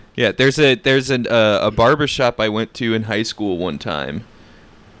Yeah, there's a barber shop I went to in high school one time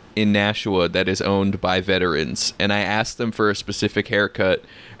in Nashua that is owned by veterans, and I asked them for a specific haircut,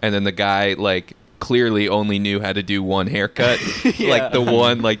 and then the guy like clearly only knew how to do one haircut, like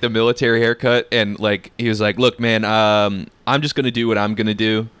the military haircut, and like he was like, "Look, man, I'm just gonna do what I'm gonna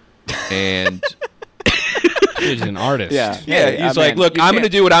do," and. He's an artist. Yeah. He's like, "Look, I'm going to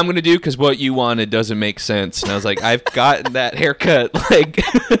do what I'm going to do because what you wanted doesn't make sense." And I was like, "I've gotten that haircut.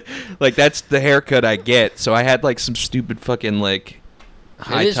 Like that's the haircut I get." So I had like some stupid fucking like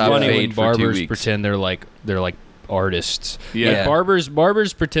high top funny fade when for 2 barbers weeks. pretend they're like artists. Yeah. Like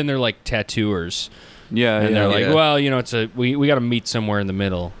barbers pretend they're like tattooers. Yeah, And they're like, Yeah. well, it's we got to meet somewhere in the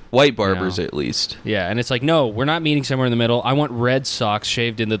middle. White barbers, at least. Yeah, and it's like, no, we're not meeting somewhere in the middle. I want red socks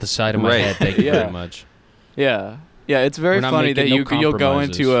shaved into the side of my Right. head. Thank you very much. Yeah. Yeah, it's very We're not funny that making no you'll go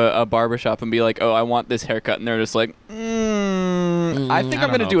compromises. into a barbershop and be like, oh, I want this haircut. And they're just like, I think I I'm don't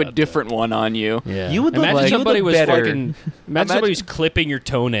going to know do a about different one on you. Yeah. You would look imagine like- you would somebody look was better. fucking. Imagine somebody was clipping your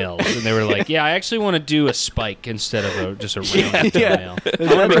toenails, and they were like, "Yeah, I actually want to do a spike instead of just a round toenail. I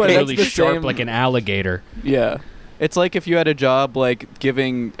want to make what- it that's really the sharp, same- like an alligator." Yeah. It's like if you had a job like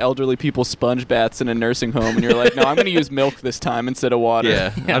giving elderly people sponge baths in a nursing home and you're like, no, I'm going to use milk this time instead of water.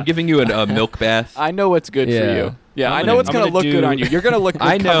 Yeah. I'm giving you a milk bath. I know what's good for Yeah. you. Yeah, I'm I know gonna- what's I'm going to gonna look good do- on you. You're going to look good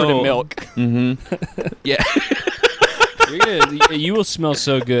I covered know. in milk. Mm-hmm. Yeah. You will smell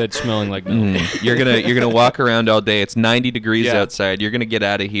so good smelling like milk. You're gonna walk around all day. It's 90 degrees Yeah. outside. You're gonna get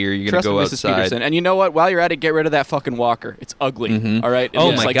out of here. You're Trust gonna me, go Mrs. outside. Peterson. And you know what? While you're at it, get rid of that fucking walker. It's ugly. Mhm. All right? It Oh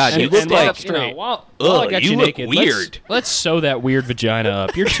looks my like God, shit. you look Stand like- up straight. while Ugh, I got you you look naked, weird. Let's sew that weird vagina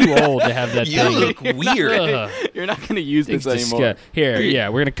up. You're too old to have that You thing. look weird. Ugh. You're not going to use Thing's this anymore. Here, yeah,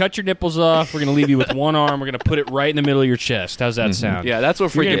 we're gonna cut your nipples off. We're gonna leave you with one arm. We're gonna put it right in the middle of your chest. How's that sound? Yeah, that's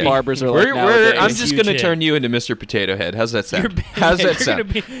what You're gonna freaking be- barbers are like I'm nowadays. just Huge gonna hit. turn you into Mr. Potato Head. How's that sound? You're- How's you're that sound?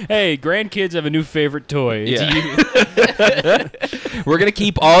 gonna be, hey, grandkids have a new favorite toy. It's Yeah. you. We're gonna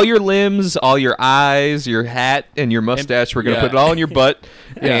keep all your limbs, all your eyes, your hat, and your mustache. We're gonna Yeah. put it all in your butt,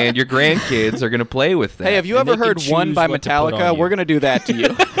 Yeah. and your grandkids are gonna play with that. Hey, have you And ever they can heard One choose by what to put on Metallica? you. We're going to do that to you.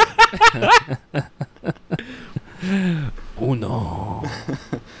 Oh no.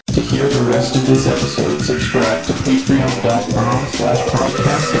 To hear the rest of this episode, subscribe to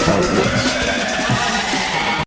patreon.com/podcastthepartwoods.